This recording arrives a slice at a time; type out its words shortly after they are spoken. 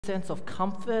sense of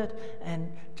comfort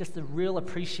and just a real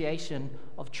appreciation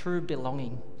of true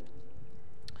belonging.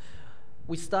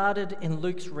 We started in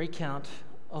Luke's recount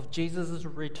of Jesus'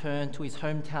 return to his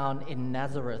hometown in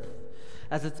Nazareth.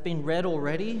 As it's been read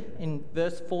already in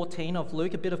verse 14 of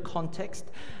Luke, a bit of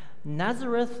context,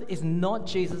 Nazareth is not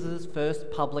Jesus' first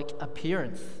public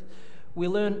appearance. We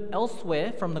learn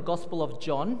elsewhere from the Gospel of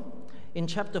John in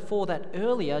chapter 4 that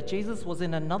earlier Jesus was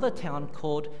in another town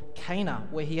called Cana,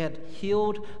 where he had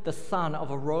healed the son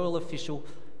of a royal official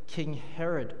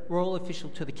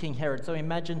to the King Herod. So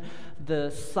imagine the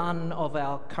son of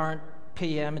our current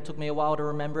PM, it took me a while to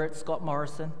remember it, Scott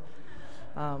Morrison.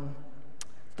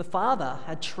 The father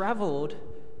had travelled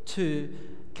to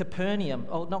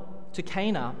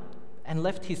Cana, and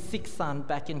left his sick son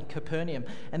back in Capernaum.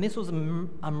 And this was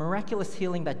a miraculous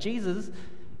healing that Jesus,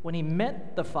 when he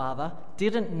met the father,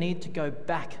 didn't need to go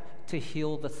back to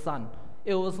heal the son.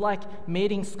 It was like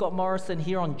meeting Scott Morrison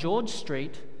here on George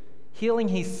Street, healing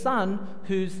his son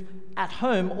who's at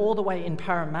home all the way in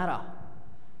Parramatta.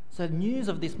 So news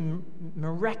of this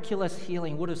miraculous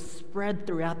healing would have spread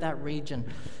throughout that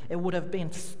region. It would have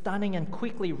been stunning and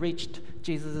quickly reached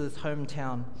Jesus'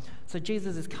 hometown. So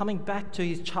Jesus is coming back to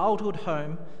his childhood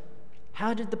home.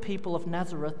 How did the people of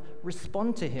Nazareth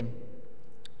respond to him?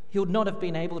 He would not have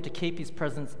been able to keep his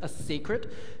presence a secret.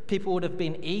 People would have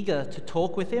been eager to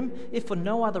talk with him, if for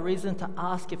no other reason to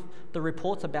ask if the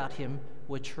reports about him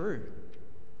were true.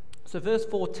 So verse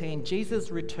 14,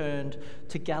 Jesus returned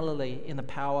to Galilee in the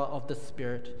power of the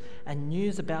Spirit, and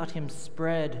news about him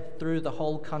spread through the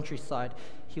whole countryside.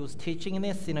 He was teaching in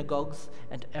their synagogues,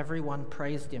 and everyone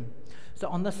praised him. So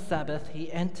on the Sabbath,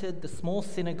 he entered the small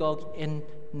synagogue in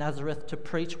Nazareth to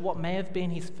preach what may have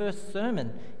been his first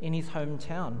sermon in his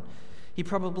hometown. He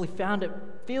probably found it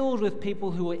filled with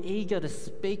people who were eager to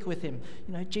speak with him.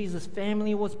 You know, Jesus'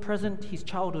 family was present, his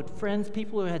childhood friends,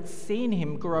 people who had seen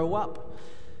him grow up.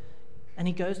 And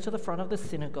he goes to the front of the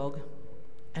synagogue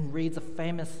and reads a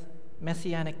famous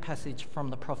messianic passage from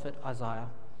the prophet Isaiah.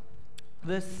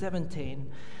 Verse 17,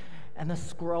 and the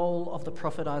scroll of the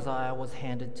prophet Isaiah was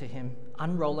handed to him.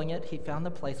 Unrolling it, he found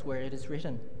the place where it is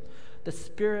written, "The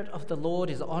Spirit of the Lord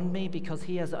is on me because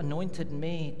he has anointed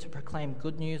me to proclaim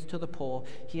good news to the poor.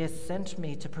 He has sent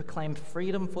me to proclaim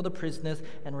freedom for the prisoners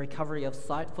and recovery of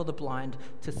sight for the blind,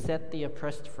 to set the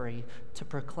oppressed free, to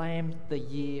proclaim the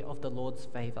year of the Lord's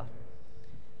favor."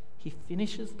 He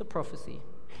finishes the prophecy,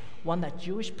 one that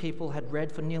Jewish people had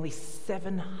read for nearly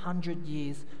 700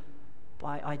 years,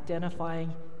 by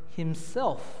identifying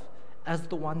himself as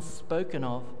the one spoken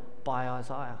of by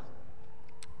Isaiah.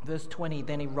 Verse 20,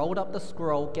 then he rolled up the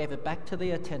scroll, gave it back to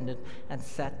the attendant, and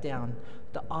sat down.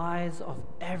 The eyes of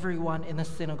everyone in the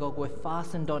synagogue were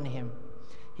fastened on him.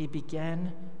 He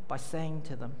began by saying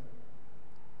to them,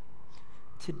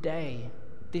 "Today,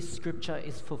 this scripture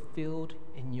is fulfilled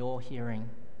in your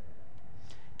hearing."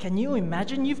 Can you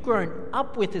imagine? You've grown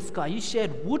up with this guy. You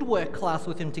shared woodwork class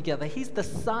with him together. He's the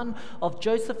son of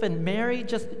Joseph and Mary,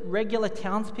 just regular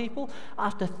townspeople.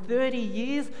 After 30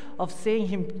 years of seeing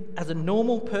him as a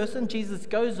normal person, Jesus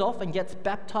goes off and gets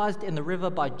baptized in the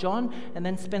river by John, and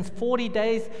then spends 40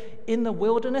 days in the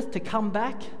wilderness to come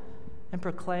back and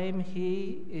proclaim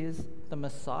he is the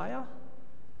Messiah.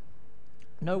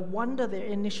 No wonder their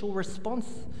initial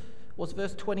response was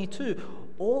verse 22.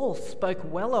 All spoke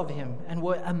well of him and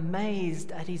were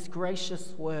amazed at his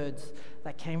gracious words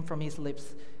that came from his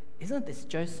lips. "Isn't this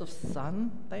Joseph's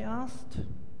son?" they asked.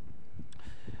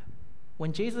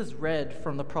 When Jesus read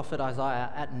from the prophet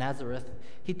Isaiah at Nazareth,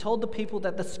 he told the people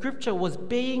that the scripture was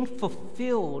being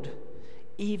fulfilled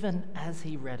even as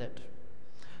he read it.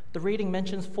 The reading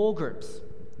mentions 4 groups: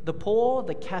 the poor,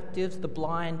 the captives, the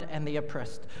blind, and the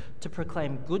oppressed. To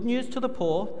proclaim good news to the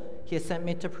poor, he has sent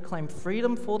me to proclaim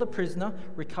freedom for the prisoner,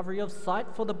 recovery of sight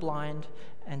for the blind,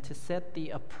 and to set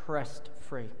the oppressed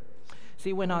free.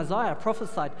 See, when Isaiah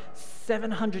prophesied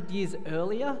 700 years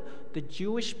earlier, the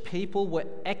Jewish people were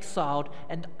exiled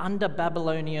and under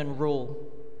Babylonian rule.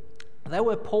 They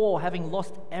were poor, having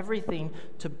lost everything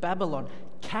to Babylon,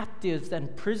 captives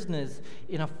and prisoners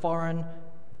in a foreign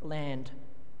land.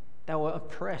 They were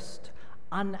oppressed,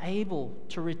 unable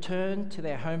to return to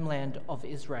their homeland of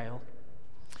Israel.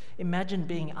 Imagine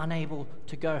being unable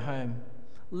to go home,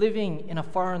 living in a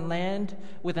foreign land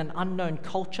with an unknown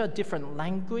culture, different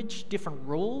language, different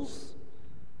rules.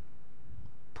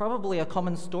 Probably a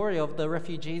common story of the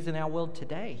refugees in our world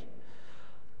today.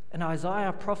 And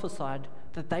Isaiah prophesied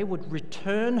that they would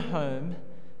return home,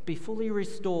 be fully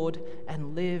restored,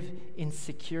 and live in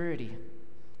security.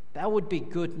 That would be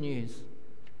good news.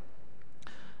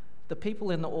 The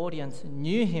people in the audience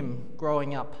knew him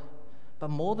growing up, but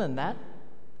more than that,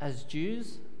 as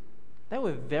Jews, they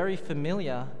were very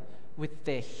familiar with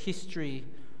their history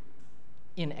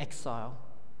in exile,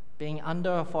 being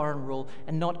under a foreign rule,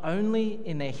 and not only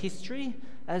in their history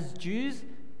as Jews,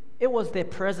 it was their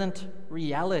present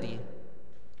reality.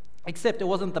 Except it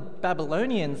wasn't the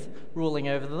Babylonians ruling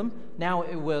over them, now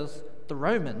it was the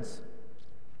Romans.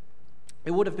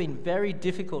 It would have been very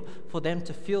difficult for them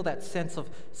to feel that sense of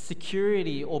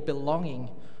security or belonging.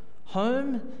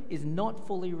 Home is not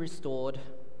fully restored,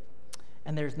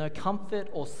 and there is no comfort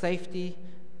or safety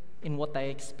in what they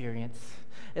experience.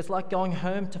 It's like going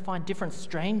home to find different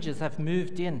strangers have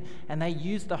moved in, and they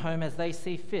use the home as they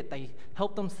see fit. They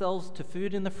help themselves to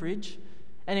food in the fridge.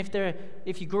 And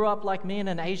if you grew up like me in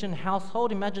an Asian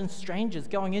household, imagine strangers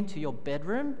going into your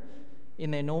bedroom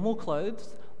in their normal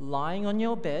clothes, lying on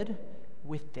your bed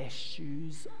with their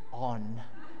shoes on.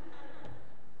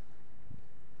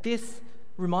 This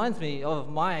reminds me of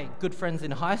my good friends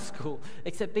in high school,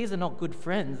 except these are not good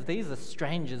friends. These are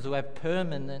strangers who have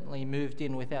permanently moved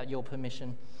in without your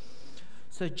permission.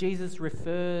 So Jesus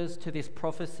refers to this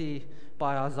prophecy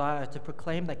by Isaiah to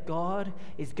proclaim that God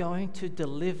is going to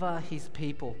deliver his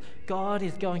people. God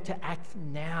is going to act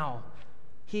now.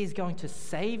 He is going to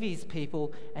save his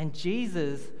people, and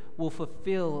Jesus will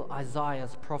fulfill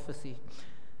Isaiah's prophecy.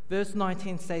 Verse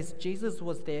 19 says, Jesus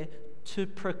was there to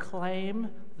proclaim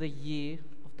the year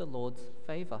of the Lord's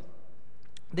favor.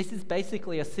 This is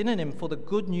basically a synonym for the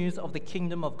good news of the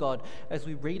kingdom of God. As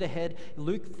we read ahead,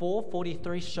 Luke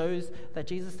 4:43 shows that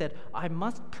Jesus said, I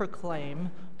must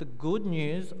proclaim the good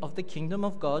news of the kingdom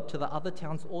of God to the other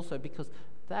towns also, because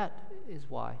that is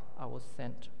why I was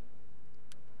sent.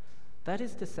 That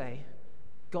is to say,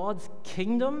 God's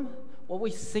kingdom, what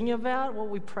we sing about, what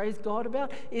we praise God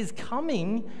about, is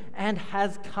coming and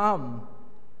has come.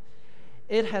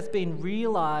 It has been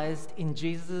realized in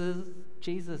Jesus'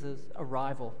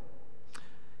 arrival.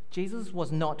 Jesus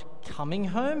was not coming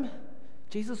home,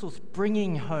 Jesus was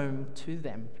bringing home to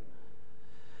them.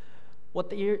 What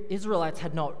the Israelites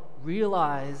had not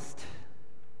realized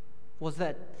was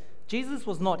that Jesus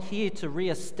was not here to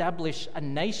re-establish a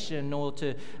nation or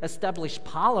to establish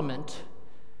parliament.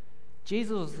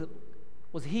 Jesus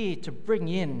was here to bring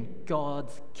in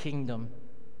God's kingdom.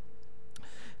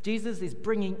 Jesus is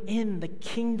bringing in the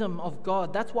kingdom of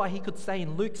God. That's why he could say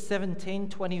in Luke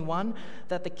 17:21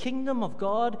 that the kingdom of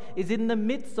God is in the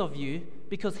midst of you,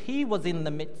 because he was in the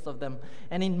midst of them.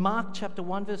 And in Mark chapter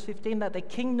 1 verse 15 that the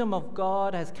kingdom of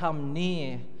God has come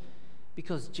near,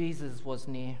 because Jesus was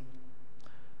near.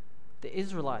 The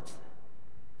Israelites,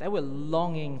 they were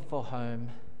longing for home.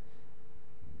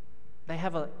 They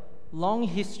have a long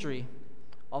history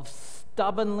of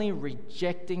stubbornly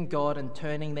rejecting God and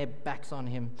turning their backs on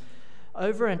him.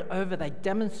 Over and over, they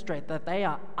demonstrate that they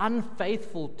are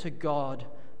unfaithful to God.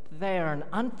 They are an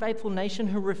unfaithful nation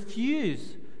who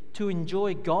refuse to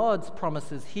enjoy God's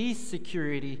promises, his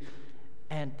security,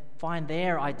 and find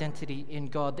their identity in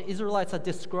God. The Israelites are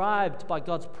described by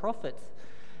God's prophets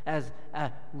as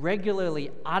a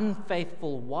regularly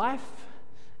unfaithful wife,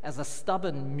 as a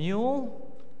stubborn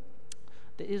mule.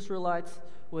 The Israelites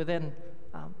were then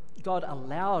God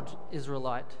allowed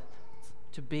Israelites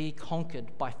to be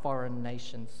conquered by foreign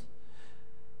nations.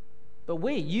 But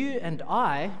you and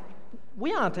I,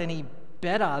 we aren't any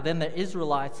better than the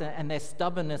Israelites and their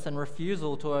stubbornness and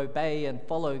refusal to obey and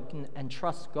follow and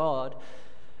trust God.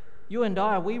 You and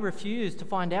I, we refuse to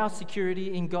find our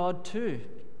security in God too.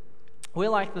 We're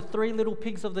like the three little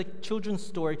pigs of the children's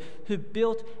story who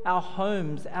built our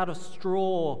homes out of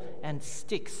straw and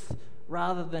sticks,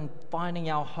 rather than finding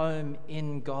our home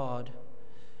in God.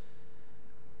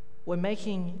 We're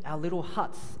making our little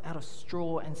huts out of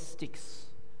straw and sticks.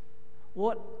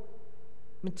 What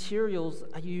materials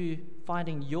are you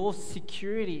finding your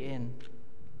security in?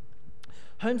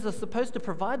 Homes are supposed to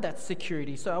provide that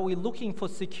security. So are we looking for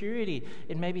security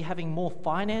in maybe having more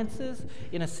finances,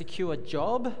 in a secure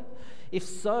job? If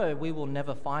so, we will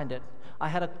never find it. I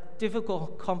had a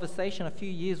difficult conversation a few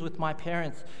years with my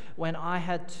parents when I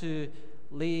had to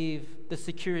leave the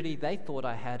security they thought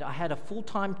I had. I had a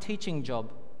full-time teaching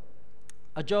job,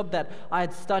 a job that I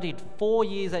had studied 4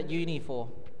 years at uni for.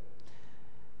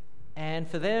 And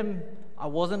for them, I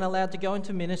wasn't allowed to go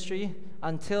into ministry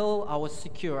until I was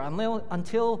secure,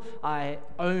 until I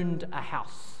owned a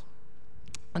house.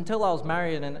 Until I was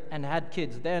married and had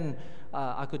kids, then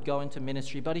I could go into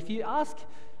ministry. But if you ask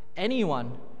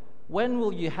anyone, when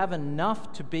will you have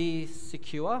enough to be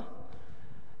secure?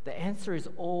 The answer is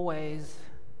always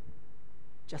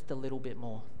just a little bit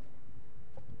more.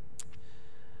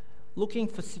 Looking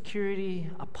for security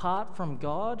apart from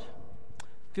God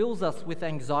fills us with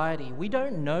anxiety. We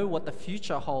don't know what the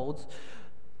future holds.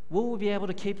 Will we be able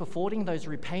to keep affording those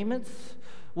repayments?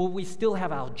 Will we still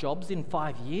have our jobs in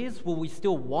 5 years? Will we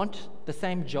still want the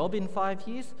same job in 5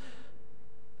 years?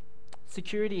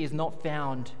 Security is not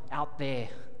found out there.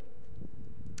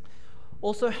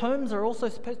 Also, homes are also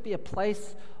supposed to be a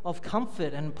place of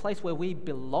comfort and a place where we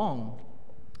belong.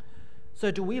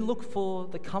 So do we look for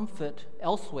the comfort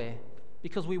elsewhere?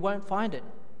 Because we won't find it.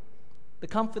 The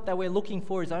comfort that we're looking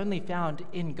for is only found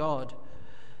in God.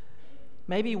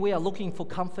 Maybe we are looking for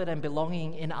comfort and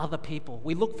belonging in other people.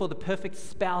 We look for the perfect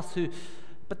spouse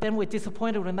but then we're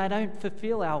disappointed when they don't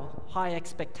fulfill our high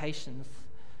expectations.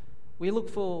 We look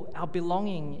for our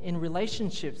belonging in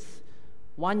relationships.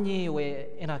 One year we're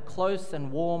in a close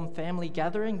and warm family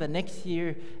gathering. The next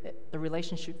year the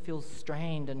relationship feels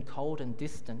strained and cold and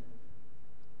distant.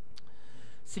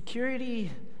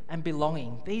 Security and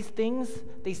belonging, these things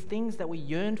that we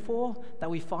yearn for, that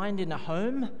we find in a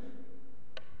home,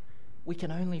 we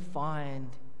can only find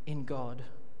in God.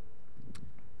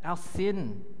 Our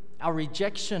sin, our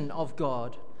rejection of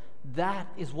God, that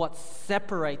is what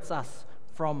separates us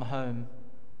from home.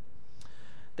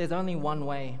 There's only one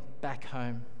way back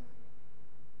home.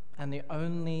 And the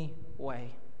only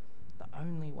way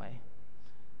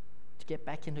to get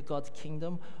back into God's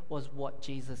kingdom was what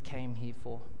Jesus came here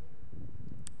for.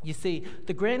 You see,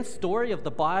 the grand story of the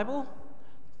Bible,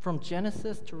 from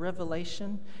Genesis to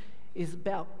Revelation, is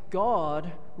about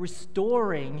God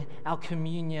restoring our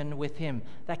communion with Him,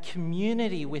 that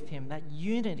community with Him, that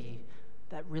unity,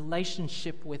 that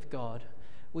relationship with God.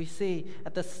 We see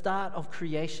at the start of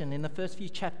creation, in the first few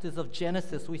chapters of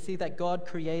Genesis, we see that God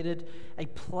created a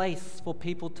place for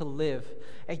people to live,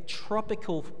 a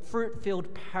tropical, fruit-filled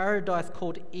paradise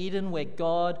called Eden where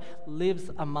God lives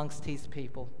amongst His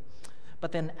people.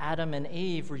 But then Adam and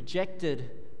Eve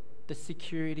rejected the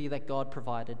security that God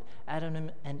provided.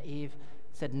 Adam and Eve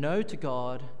said no to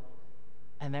God,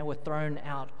 and they were thrown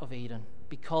out of Eden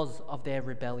because of their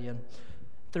rebellion.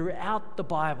 Throughout the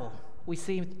Bible, we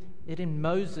see it in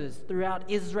Moses, throughout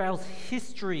Israel's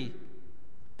history,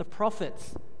 the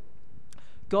prophets.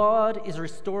 God is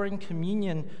restoring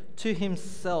communion to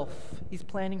Himself. He's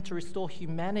planning to restore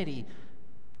humanity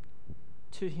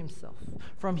to Himself.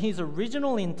 From His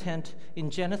original intent in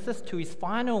Genesis to His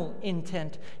final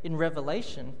intent in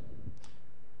Revelation,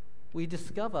 we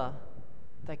discover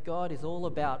that God is all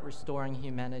about restoring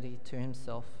humanity to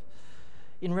Himself.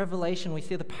 In Revelation, we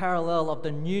see the parallel of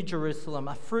the New Jerusalem,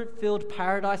 a fruit-filled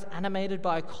paradise animated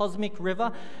by a cosmic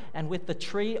river and with the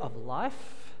tree of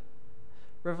life.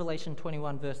 Revelation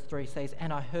 21 verse 3 says,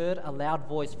 "And I heard a loud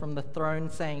voice from the throne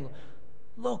saying,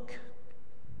 'Look,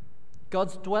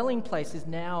 God's dwelling place is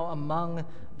now among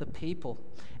the people,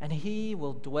 and He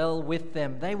will dwell with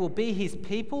them. They will be His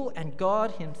people, and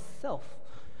God Himself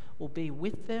will be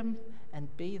with them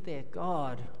and be their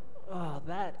God.'" Oh,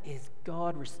 that is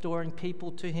God restoring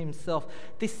people to Himself.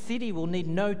 This city will need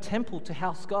no temple to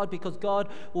house God because God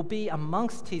will be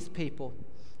amongst His people.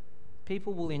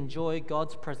 People will enjoy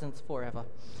God's presence forever.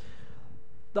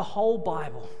 The whole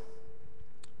Bible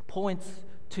points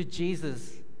to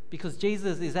Jesus because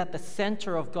Jesus is at the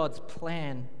center of God's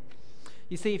plan.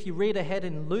 You see, if you read ahead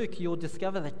in Luke, you'll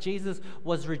discover that Jesus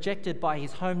was rejected by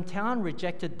His hometown,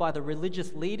 rejected by the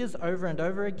religious leaders over and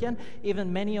over again.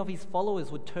 Even many of His followers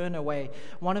would turn away.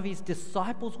 One of His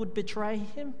disciples would betray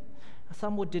Him.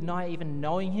 Some would deny even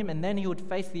knowing Him, and then He would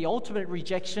face the ultimate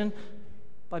rejection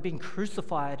by being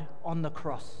crucified on the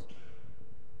cross.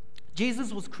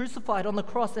 Jesus was crucified on the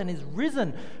cross and is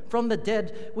risen from the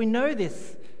dead. We know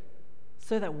this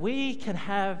so that we can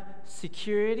have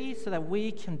security, so that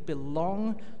we can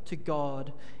belong to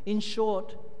God. In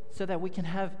short, so that we can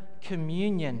have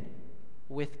communion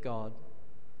with God.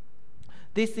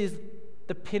 This is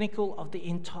the pinnacle of the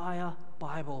entire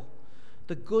Bible.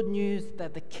 The good news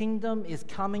that the kingdom is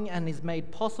coming and is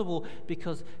made possible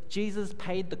because Jesus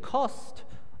paid the cost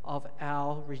of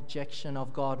our rejection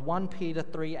of God. 1 Peter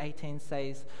 3:18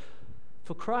 says,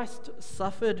 "For Christ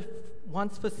suffered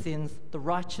once for sins, the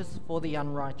righteous for the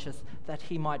unrighteous, that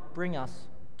He might bring us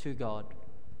to God."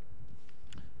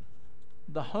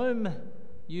 The home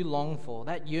you long for,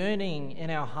 that yearning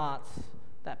in our hearts,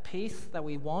 that peace that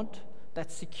we want,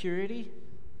 that security,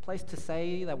 place to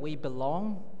say that we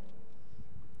belong,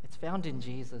 it's found in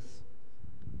Jesus.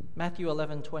 Matthew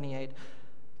 11:28,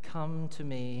 "Come to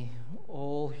me,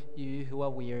 all you who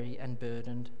are weary and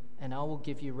burdened, and I will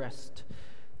give you rest.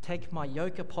 Take my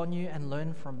yoke upon you and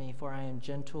learn from me, for I am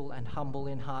gentle and humble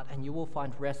in heart, and you will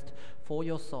find rest for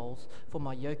your souls. For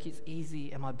my yoke is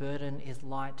easy and my burden is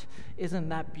light." Isn't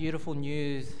that beautiful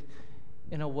news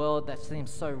in a world that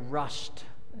seems so rushed?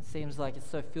 It seems like it's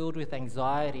so filled with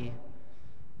anxiety.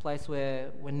 place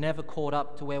where we're never caught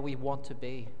up to where we want to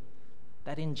be,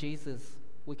 that in Jesus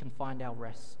we can find our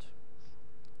rest.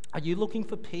 Are you looking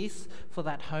for peace, for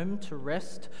that home to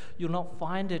rest? You'll not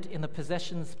find it in the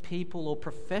possessions, people, or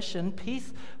profession.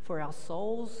 Peace for our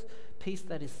souls, peace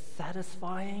that is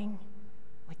satisfying,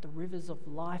 like the rivers of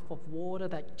life, of water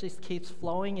that just keeps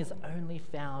flowing, is only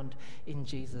found in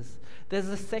Jesus. There's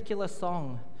a secular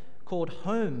song called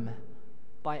Home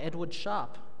by Edward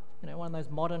Sharpe. One of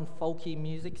those modern folky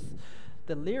musics.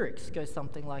 The lyrics go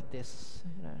something like this.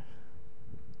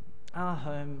 Our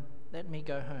home, let me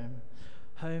go home.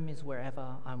 Home is wherever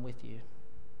I'm with you.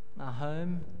 Our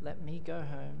home, let me go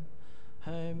home.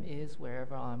 Home is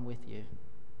wherever I'm with you.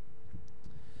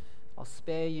 I'll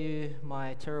spare you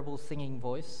my terrible singing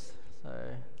voice.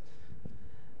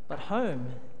 But home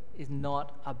is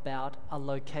not about a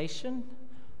location.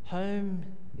 Home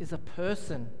is a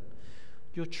person.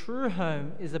 Your true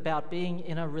home is about being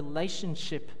in a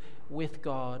relationship with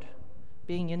God,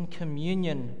 being in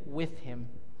communion with Him.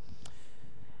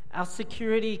 Our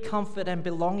security, comfort, and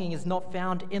belonging is not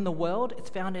found in the world, it's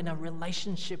found in a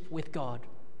relationship with God.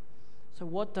 So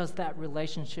what does that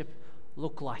relationship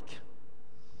look like?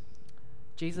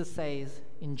 Jesus says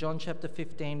in John chapter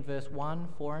 15, verse 1,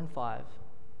 4, and 5, I'm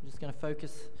just going to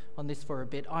focus on this for a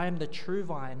bit. I am the true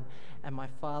vine, and my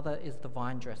Father is the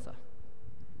vine dresser.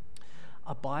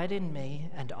 Abide in me,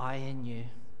 and I in you.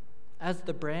 As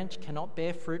the branch cannot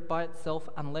bear fruit by itself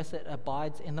unless it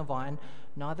abides in the vine,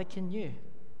 neither can you,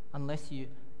 unless you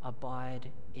abide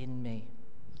in me.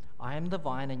 I am the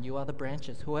vine, and you are the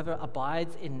branches. Whoever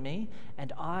abides in me,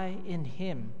 and I in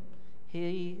him,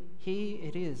 he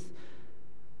it is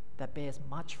that bears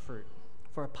much fruit.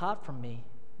 For apart from me,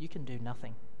 you can do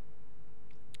nothing.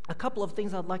 A couple of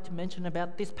things I'd like to mention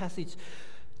about this passage.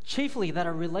 Chiefly, that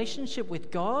a relationship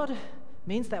with God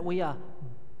means that we are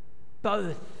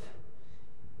both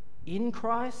in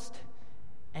Christ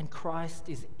and Christ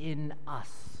is in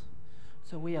us.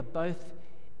 So we are both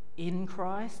in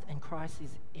Christ and Christ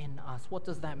is in us. What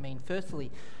does that mean?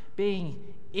 Firstly,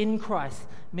 being in Christ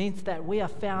means that we are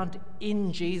found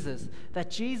in Jesus, that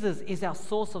Jesus is our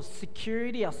source of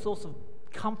security, our source of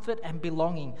comfort and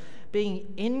belonging.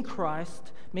 Being in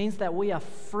Christ means that we are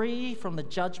free from the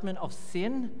judgment of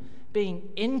sin. Being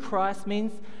in Christ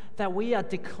means that we are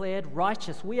declared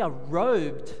righteous. We are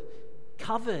robed,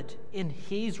 covered in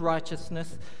His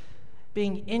righteousness.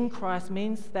 Being in Christ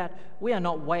means that we are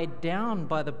not weighed down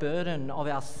by the burden of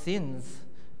our sins,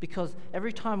 because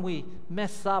every time we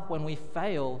mess up, when we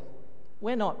fail,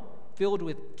 we're not filled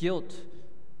with guilt.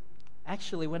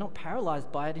 Actually, we're not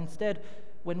paralyzed by it. Instead,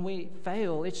 when we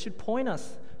fail, it should point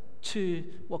us to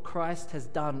what Christ has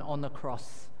done on the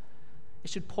cross.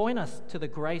 It should point us to the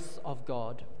grace of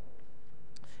God.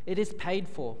 It is paid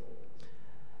for.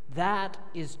 That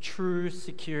is true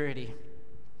security.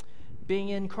 Being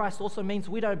in Christ also means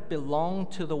we don't belong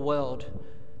to the world.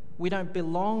 We don't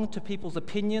belong to people's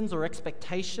opinions or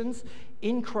expectations.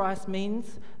 In Christ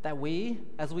means that we,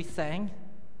 as we sang,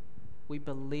 we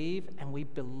believe and we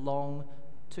belong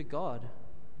to God.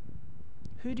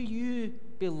 Who do you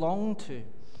belong to?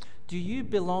 Do you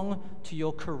belong to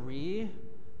your career?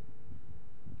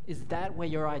 Is that where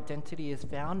your identity is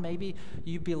found? Maybe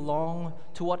you belong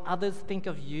to what others think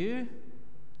of you.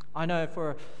 I know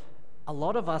for a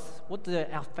lot of us, what do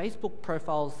our Facebook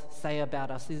profiles say about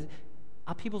us?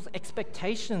 Are people's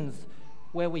expectations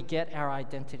where we get our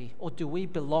identity? Or do we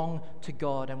belong to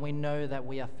God and we know that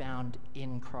we are found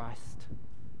in Christ?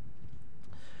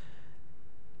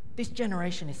 This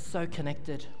generation is so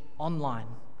connected online.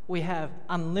 We have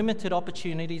unlimited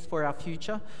opportunities for our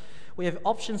future. We have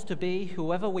options to be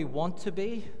whoever we want to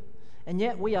be, and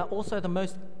yet we are also the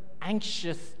most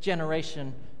anxious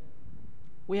generation.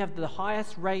 We have the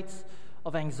highest rates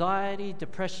of anxiety,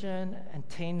 depression, and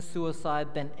teen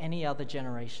suicide than any other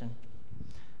generation.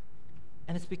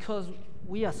 And it's because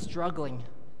we are struggling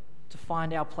to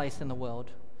find our place in the world.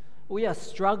 We are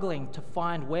struggling to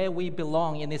find where we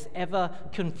belong in this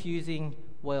ever-confusing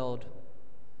world.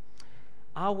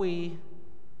 Are we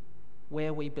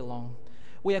where we belong?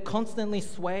 We are constantly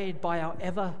swayed by our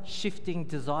ever-shifting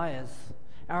desires.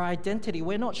 Our identity,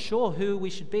 we're not sure who we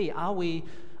should be. Are we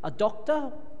a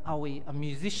doctor? Are we a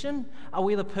musician? Are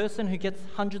we the person who gets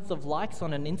hundreds of likes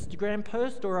on an Instagram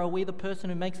post? Or are we the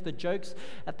person who makes the jokes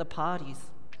at the parties?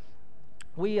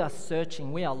 We are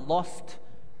searching. We are lost.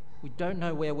 We don't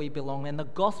know where we belong. And the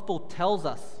gospel tells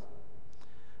us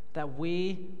that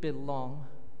we belong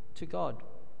to God.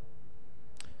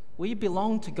 We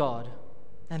belong to God.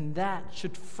 And that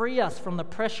should free us from the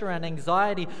pressure and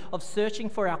anxiety of searching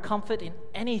for our comfort in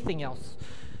anything else.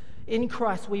 In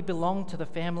Christ, we belong to the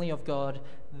family of God.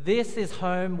 This is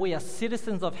home. We are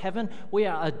citizens of heaven. We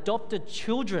are adopted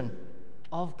children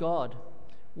of God.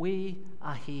 We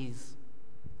are His.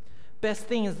 Best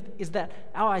thing is that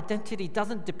our identity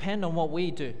doesn't depend on what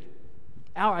we do.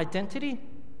 Our identity,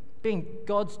 being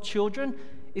God's children,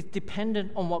 is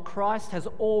dependent on what Christ has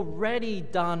already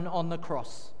done on the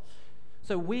cross.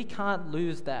 So we can't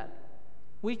lose that.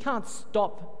 We can't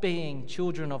stop being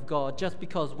children of God just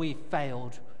because we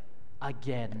failed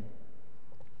again.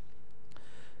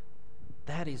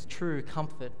 That is true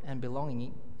comfort and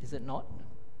belonging, is it not?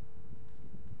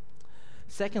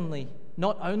 Secondly,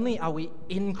 not only are we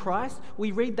in Christ,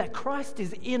 we read that Christ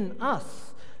is in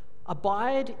us.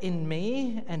 Abide in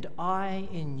me and I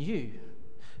in you.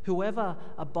 Whoever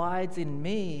abides in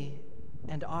me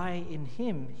and I in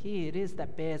him, he it is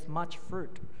that bears much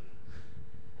fruit.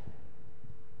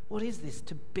 What is this?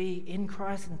 To be in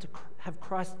Christ and to have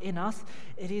Christ in us?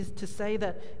 It is to say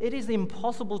that it is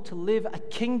impossible to live a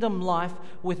kingdom life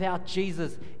without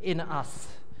Jesus in us.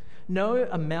 No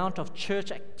amount of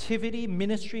church activity,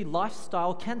 ministry,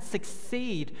 lifestyle can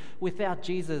succeed without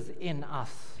Jesus in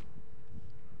us.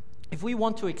 If we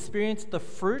want to experience the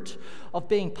fruit of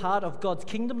being part of God's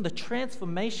kingdom, the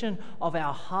transformation of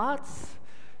our hearts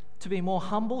to be more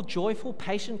humble, joyful,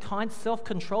 patient, kind,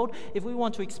 self-controlled, if we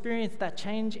want to experience that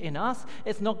change in us,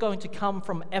 it's not going to come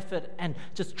from effort and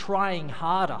just trying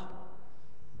harder.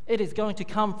 It is going to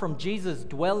come from Jesus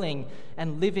dwelling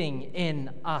and living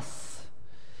in us.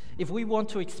 If we want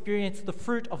to experience the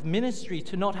fruit of ministry,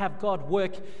 to not have God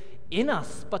work in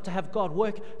us, but to have God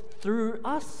work through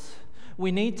us,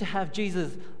 we need to have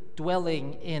Jesus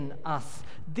dwelling in us.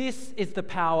 This is the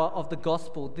power of the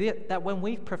gospel, that when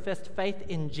we professed faith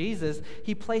in Jesus,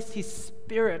 He placed His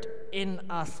Spirit in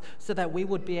us so that we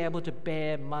would be able to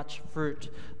bear much fruit.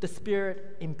 The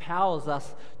Spirit empowers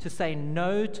us to say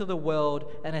no to the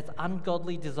world and its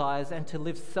ungodly desires and to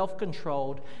live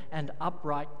self-controlled and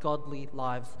upright, godly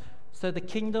lives. So the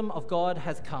kingdom of God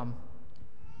has come.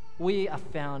 We are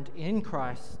found in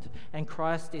Christ, and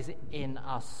Christ is in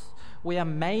us. We are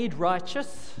made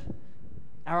righteous.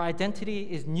 Our identity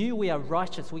is new. We are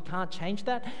righteous. We can't change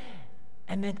that.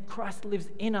 And then Christ lives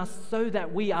in us so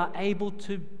that we are able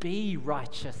to be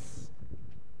righteous.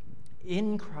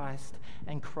 In Christ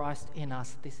and Christ in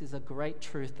us. This is a great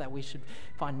truth that we should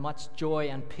find much joy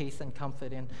and peace and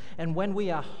comfort in. And when we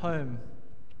are home,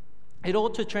 it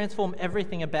ought to transform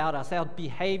everything about us, our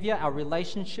behavior, our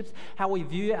relationships, how we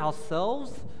view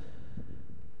ourselves.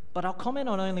 But I'll comment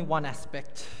on only one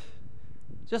aspect,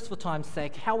 just for time's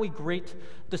sake, how we greet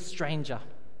the stranger.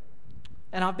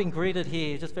 And I've been greeted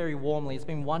here just very warmly. It's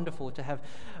been wonderful to have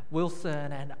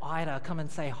Wilson and Ida come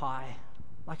and say hi,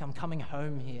 like I'm coming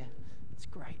home here. It's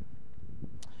great.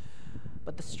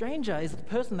 But the stranger is the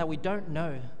person that we don't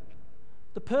know,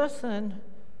 the person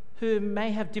who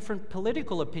may have different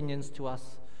political opinions to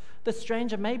us. The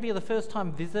stranger may be the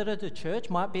first-time visitor to church,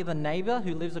 might be the neighbor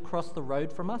who lives across the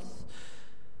road from us.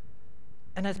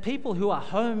 And as people who are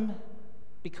home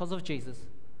because of Jesus,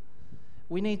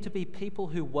 we need to be people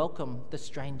who welcome the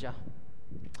stranger.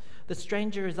 The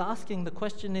stranger is asking the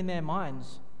question in their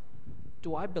minds,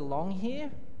 do I belong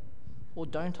here or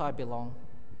don't I belong?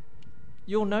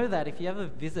 You'll know that if you ever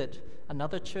visit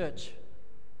another church,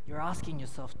 you're asking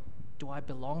yourself, do I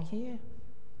belong here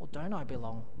or don't I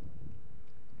belong?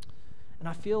 And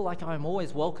I feel like I'm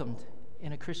always welcomed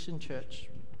in a Christian church.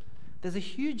 There's a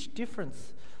huge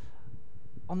difference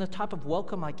on the type of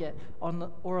welcome I get on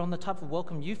the type of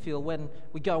welcome you feel when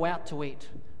we go out to eat,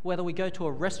 whether we go to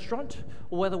a restaurant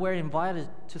or whether we're invited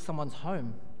to someone's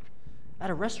home.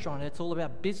 At a restaurant, it's all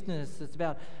about business. It's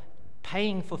about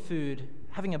paying for food,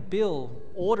 having a bill,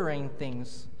 ordering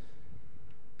things.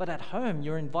 But at home,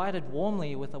 you're invited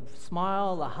warmly with a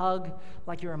smile, a hug,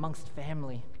 like you're amongst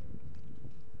family.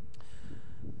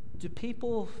 Do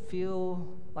people feel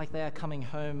like they are coming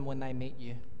home when they meet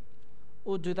you?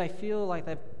 Or do they feel like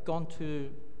they've gone to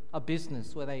a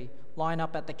business where they line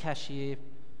up at the cashier,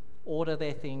 order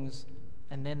their things,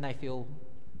 and then they feel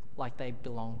like they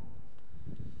belong?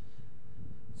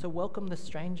 So welcome the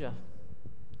stranger.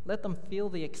 Let them feel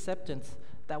the acceptance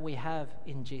that we have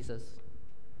in Jesus.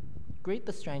 Greet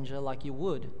the stranger like you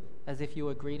would, as if you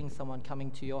were greeting someone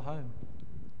coming to your home.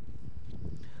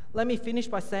 Let me finish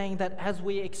by saying that as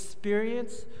we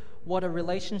experience what a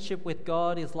relationship with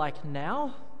God is like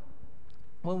now,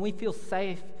 when we feel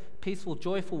safe, peaceful,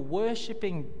 joyful,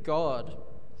 worshiping God,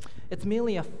 it's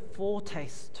merely a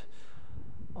foretaste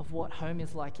of what home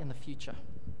is like in the future.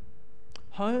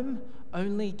 Home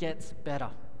only gets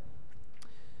better.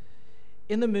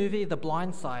 In the movie The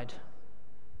Blind Side,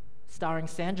 starring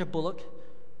Sandra Bullock,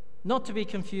 Not to be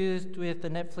confused with the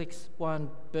Netflix one,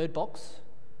 Bird Box.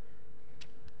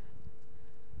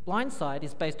 Blindside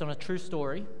is based on a true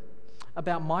story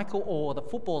about Michael Orr, the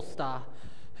football star,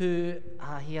 who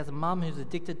he has a mum who's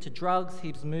addicted to drugs.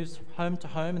 He moves home to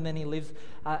home, and then he lives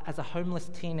as a homeless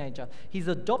teenager. He's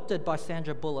adopted by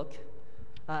Sandra Bullock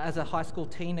as a high school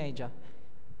teenager.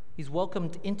 He's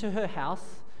welcomed into her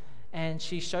house, and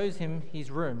she shows him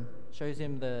his room, shows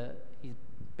him his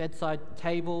bedside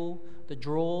table, the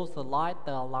drawers, the light,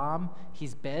 the alarm,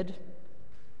 his bed,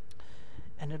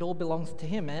 and it all belongs to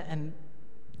him. And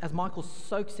as Michael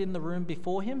soaks in the room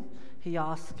before him, he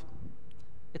asks,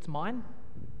 "It's mine?"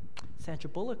 Sandra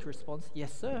Bullock responds,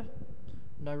 "Yes, sir."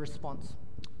 No response.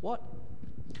 "What?"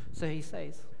 So he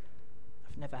says,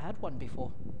 "I've never had one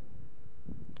before."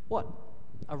 "What?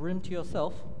 A room to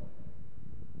yourself?"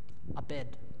 "A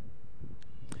bed."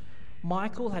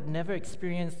 Michael had never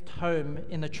experienced home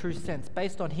in the true sense.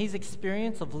 Based on his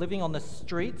experience of living on the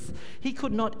streets, he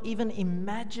could not even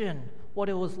imagine what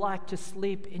it was like to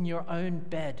sleep in your own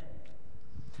bed.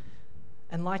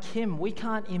 And like him, we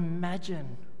can't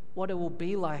imagine what it will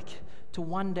be like to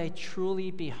one day truly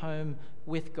be home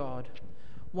with God.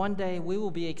 One day we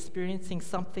will be experiencing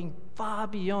something far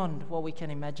beyond what we can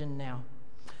imagine now.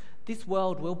 This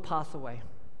world will pass away.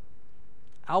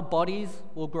 Our bodies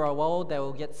will grow old, they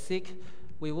will get sick,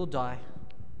 we will die.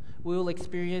 We will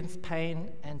experience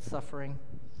pain and suffering.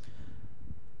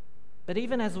 But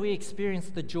even as we experience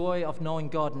the joy of knowing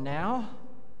God now,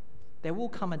 there will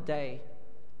come a day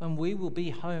when we will be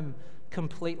home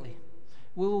completely.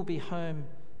 We will be home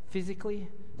physically,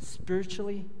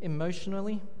 spiritually,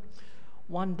 emotionally.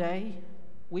 One day,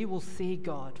 we will see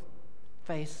God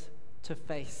face to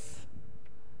face.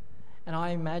 And I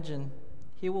imagine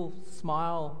He will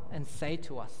smile and say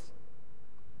to us,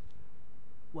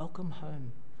 "Welcome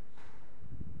home."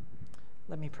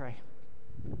 Let me pray.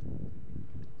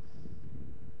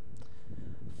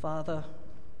 Father,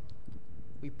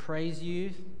 we praise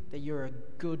you that you're a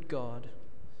good God,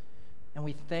 and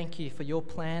we thank you for your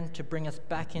plan to bring us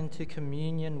back into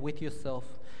communion with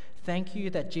yourself. Thank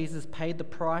you that Jesus paid the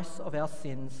price of our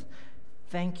sins.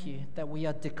 Thank you that we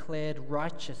are declared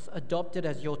righteous, adopted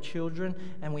as your children,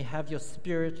 and we have your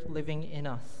Spirit living in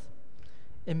us.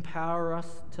 Empower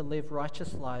us to live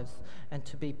righteous lives and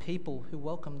to be people who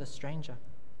welcome the stranger.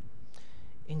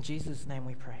 In Jesus' name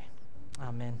we pray.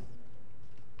 Amen.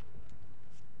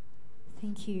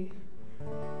 Thank you.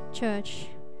 Church,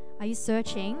 are you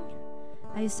searching?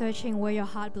 Are you searching where your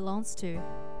heart belongs to?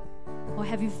 Or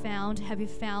have you found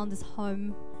this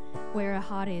home where your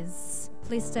heart is?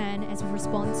 Please stand as we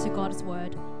respond to God's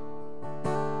word.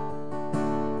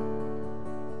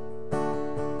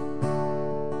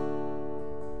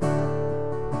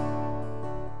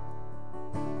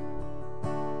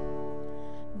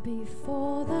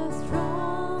 Before the